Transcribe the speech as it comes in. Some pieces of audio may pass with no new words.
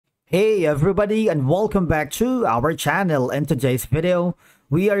Hey everybody, and welcome back to our channel. In today's video,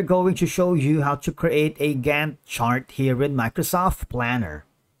 we are going to show you how to create a Gantt chart here in Microsoft Planner.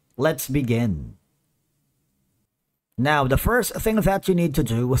 Let's begin. Now, the first thing that you need to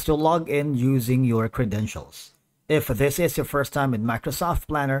do is to log in using your credentials. If this is your first time in Microsoft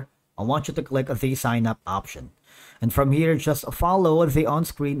Planner, I want you to click the sign up option. And from here, just follow the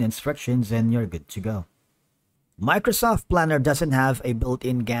on-screen instructions and you're good to go. Microsoft Planner doesn't have a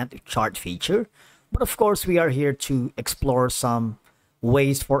built-in Gantt chart feature, but of course we are here to explore some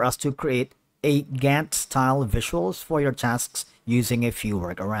ways for us to create a Gantt style visuals for your tasks using a few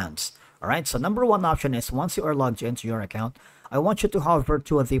workarounds. Alright, so number one option is once you are logged into your account, I want you to hover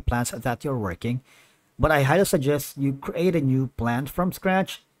to the plans that you're working, but I highly suggest you create a new plan from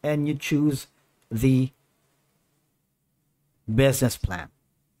scratch and you choose the business plan.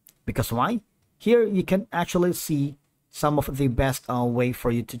 Because why? Here you can actually see some of the best way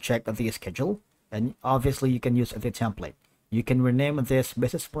for you to check the schedule, and obviously you can use the template. You can rename this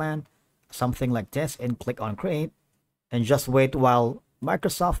business plan something like this and click on create and just wait while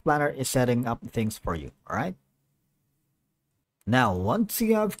Microsoft Planner is setting up things for you. All right. Now, once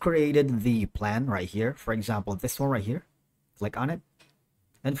you have created the plan right here, for example, this one right here, click on it.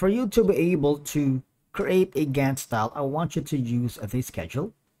 And for you to be able to create a Gantt style, I want you to use the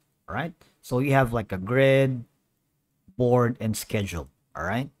schedule. All right. So you have like a grid, board, and schedule. All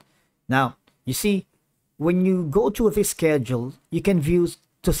right. Now, you see, when you go to the schedule, you can view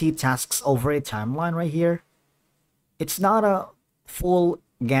to see tasks over a timeline right here. It's not a full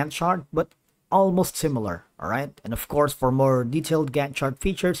Gantt chart, but almost similar. All right. And of course, for more detailed Gantt chart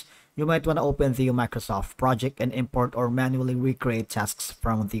features, you might want to open the Microsoft project and import or manually recreate tasks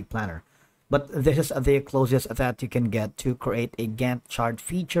from the planner. But this is the closest that you can get to create a Gantt chart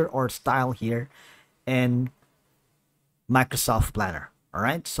feature or style here in Microsoft Planner. All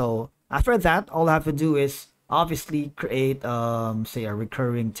right. So after that, all I have to do is obviously create, say, a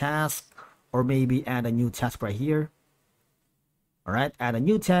recurring task, or maybe add a new task right here. All right. Add a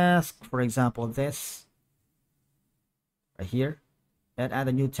new task. For example, this right here, and add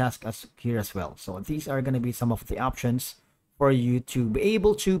a new task here as well. So these are going to be some of the options for you to be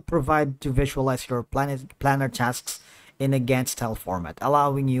able to provide to visualize your planner tasks in a Gantt style format,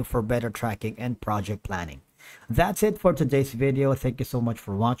 allowing you for better tracking and project planning. That's it for today's video. Thank you so much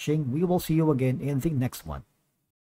for watching. We will see you again in the next one.